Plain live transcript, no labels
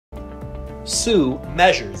SOUS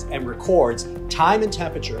measures and records time and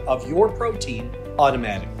temperature of your protein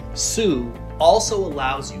automatically. SOUS also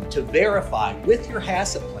allows you to verify with your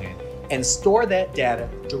HACCP plan and store that data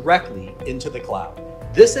directly into the cloud.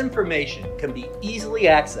 This information can be easily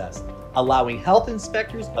accessed, allowing health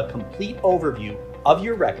inspectors a complete overview of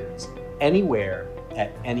your records anywhere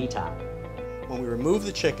at any time. When we remove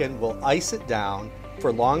the chicken, we'll ice it down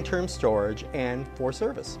for long-term storage and for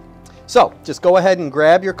service. So just go ahead and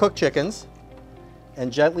grab your cooked chickens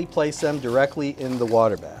and gently place them directly in the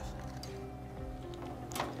water bath.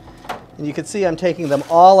 And you can see I'm taking them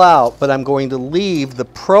all out, but I'm going to leave the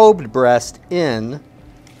probed breast in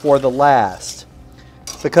for the last.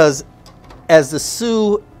 Because as the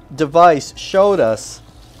SOUS device showed us,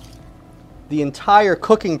 the entire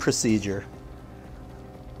cooking procedure,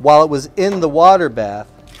 while it was in the water bath,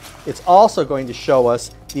 it's also going to show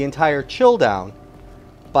us the entire chill down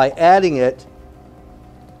by adding it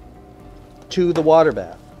to the water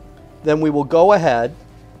bath. Then we will go ahead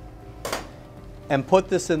and put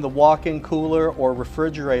this in the walk-in cooler or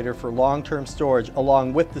refrigerator for long-term storage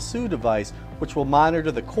along with the SOUS device, which will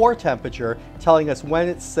monitor the core temperature, telling us when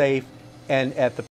it's safe and at the